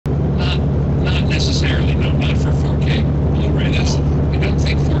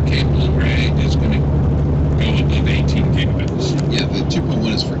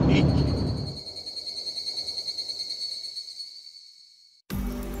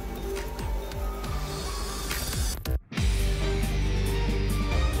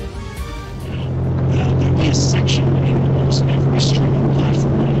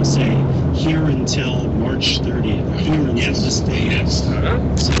list. Yes.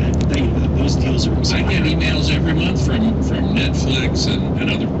 So those deals are exciting. I get emails every month from Netflix and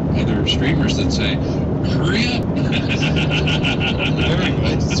other streamers that say, hurry up.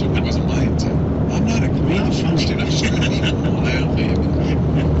 Well, it certainly wasn't my intent. I'm not a greedy person. I'm just trying to be mildly.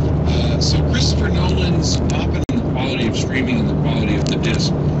 So Christopher Nolan's popping on the quality of streaming and the quality of the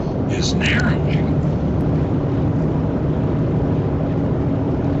disc is narrowing.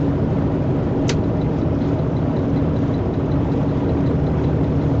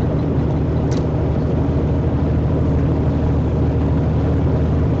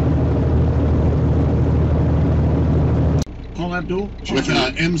 Abdul? With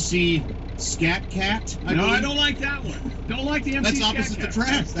MC Scat Cat? No, I don't like that one. Don't like the MC Scat Cat. That's opposite the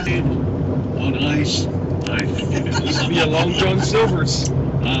tracks. On ice. It used to be a Long John Silver's.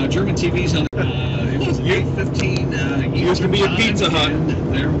 German TVs on it was 8:15. Used to be a Pizza Hut.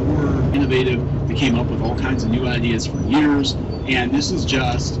 There were innovative. They came up with all kinds of new ideas for years, and this is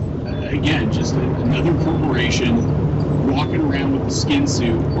just again just another corporation walking around with the skin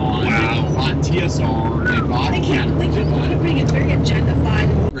suit on TSR. They bought a camera. It's very agenda-fied.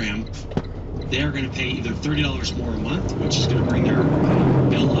 Program. They're going to pay either $30 more a month, which is going to bring their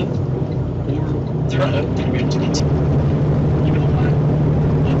bill up, or they're not going to be able to get. You know what?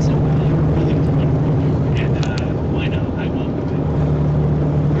 Let's really and why not? I will. All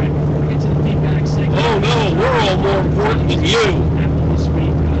right, before we get to the feedback segment. Oh no, we're all more important than you. After this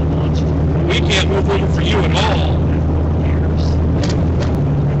week, we can't move over for you at all.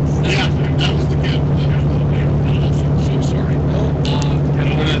 Yeah, that was the kid. So sorry. And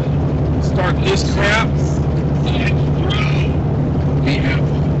I'm gonna start this crap. We have.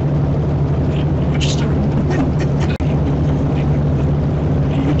 What you start?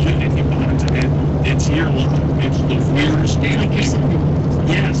 If you want it, it's year long. It's the weirdest damn thing.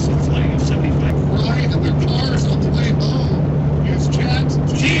 Yes, it's like 75. Right, and their cars on the way home. Use chat.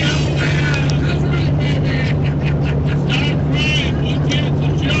 That's right, baby.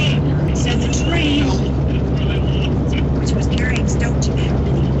 It said the train, which was carrying stoked to how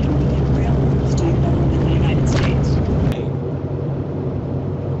many railroads do you know in the United States?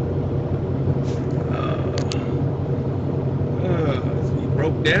 He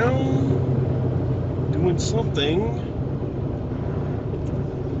broke down, doing something.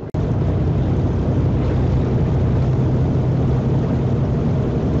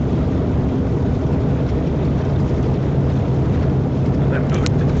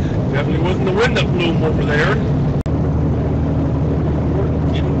 Definitely wasn't the wind that blew him over there.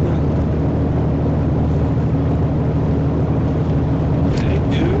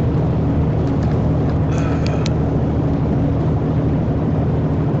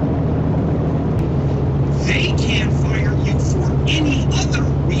 They can't fire you for any other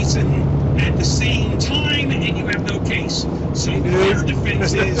reason at the same time, and you have no case. So their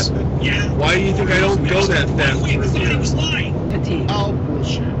defense is, yeah. Why do you think I don't go that fast? We thought he was lying. Fatigue. Oh,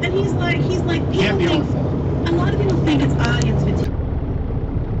 bullshit. And he's like, people Can't be our think, fault. a lot of people think it's audience fatigue.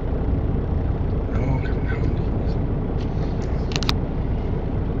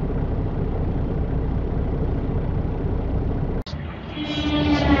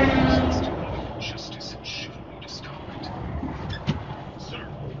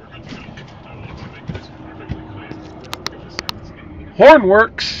 Horn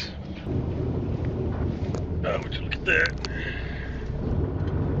works. Oh, would you look at that?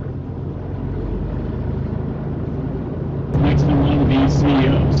 Mike's been wanting to be a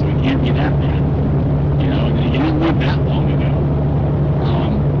CEO, so he can't be that bad. You know, and he didn't live that long ago.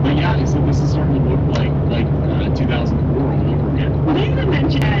 But yeah, so this is starting to look like 2004 all over again. Well, they even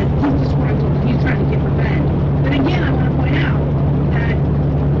mentioned he's disgruntled, he's trying to get revenge. But again, I want to point out that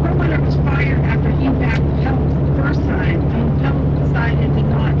Perlmutter was fired after he backed Pelt the first time, and Pelt decided to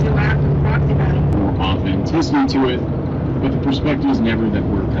not go after the proxy battle. More authenticity to it, but the perspective is never that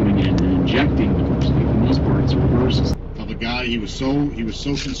we're coming in and injecting diversity. For the most part, it's reverse. Of a guy, he was so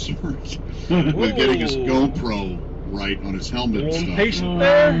concerned with getting his GoPro right on his helmet and stuff. Patient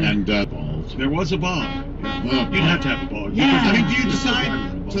there. And There was a bomb. You'd have to have a ball. Yeah. I mean, do you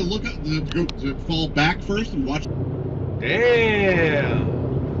decide to look at to fall back first and watch? Damn.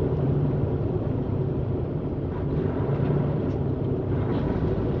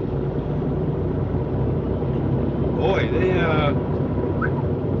 Boy, they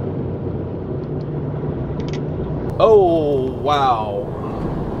Oh, wow.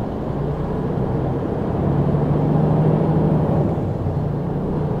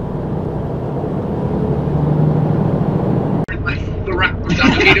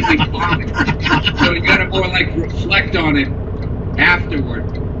 Immediately vomit. So you gotta more like reflect on it afterward.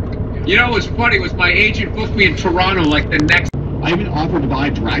 You know what's funny was my agent booked me in Toronto like the next. I even offered to buy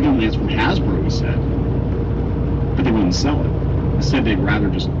Dragonlance from Hasbro, he said. But they wouldn't sell it. They said they'd rather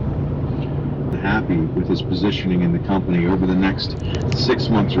just... Happy with his positioning in the company over the next 6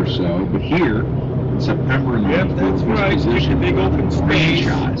 months or so. But here, in September and Yep, that's right. position Big open space.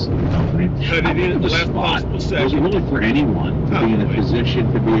 franchise in the company. Cut it in at the last spot possible was second. really for anyone to be in a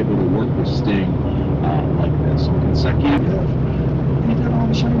position to be able to work with Sting like this. Consecutive. He did all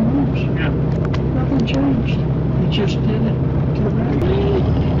the same moves. Yeah. Nothing changed. He just did it to the back.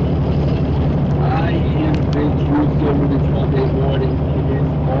 I am Vince Russo with this Monday morning. It is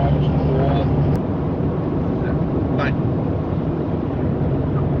March 4th. Fine.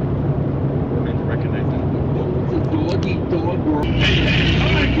 I meant to recognize that. It's a dog world.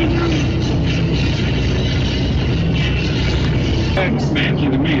 It's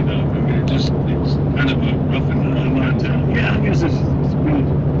smacky to me, though. I mean, it's kind of a rough and run town. Yeah, I guess it's we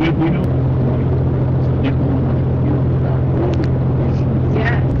know.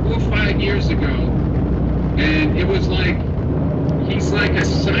 Yeah. 4 or 5 years ago, and it was like he's like a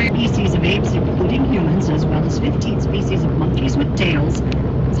scientist. Species of apes, including humans, as well as 15 species of monkeys with tails.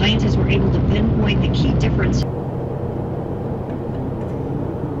 Scientists were able to pinpoint the key difference.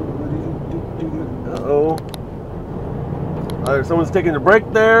 Uh-oh. Either someone's taking a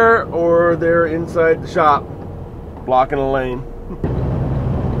break there, or they're inside the shop, blocking a lane.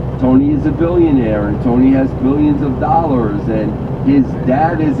 Tony is a billionaire, and Tony has billions of dollars, and his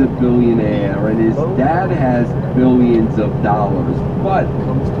dad is a billionaire, and his dad has billions of dollars. But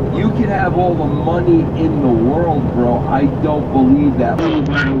you can have all the money in the world, bro. I don't believe that.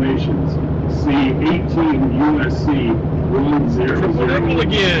 Violations. C18 USC 1000.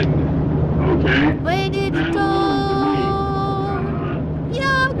 Again. Okay. Where did it go?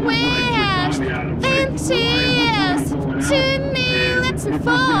 Your wish, fancies to me, let's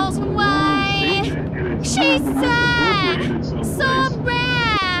falls away. She's sad, so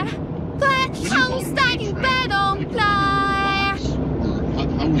rare, but how stacking bed on play. How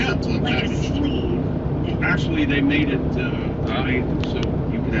was it damaged? Actually, they made it tight so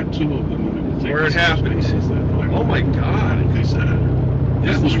you could have two of them and it would take Where it happened. Oh my God! Because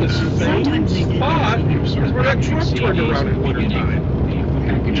this was the same spot where that truck turned around in winter time. The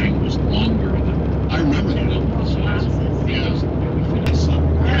packaging was longer than. I remember that. Yeah.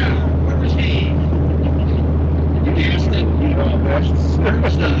 Yeah, where was he? You asked him.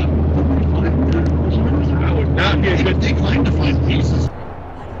 That would not be a good They thing. claim to find pieces.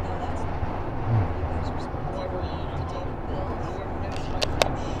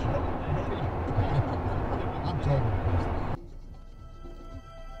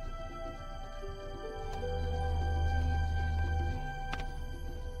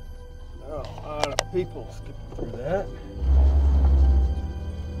 Oh, a lot of people skipping through that.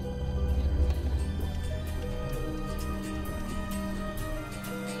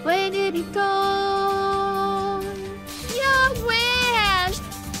 Where did it go? Your wish,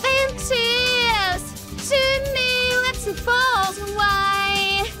 fancies to me, let's fall.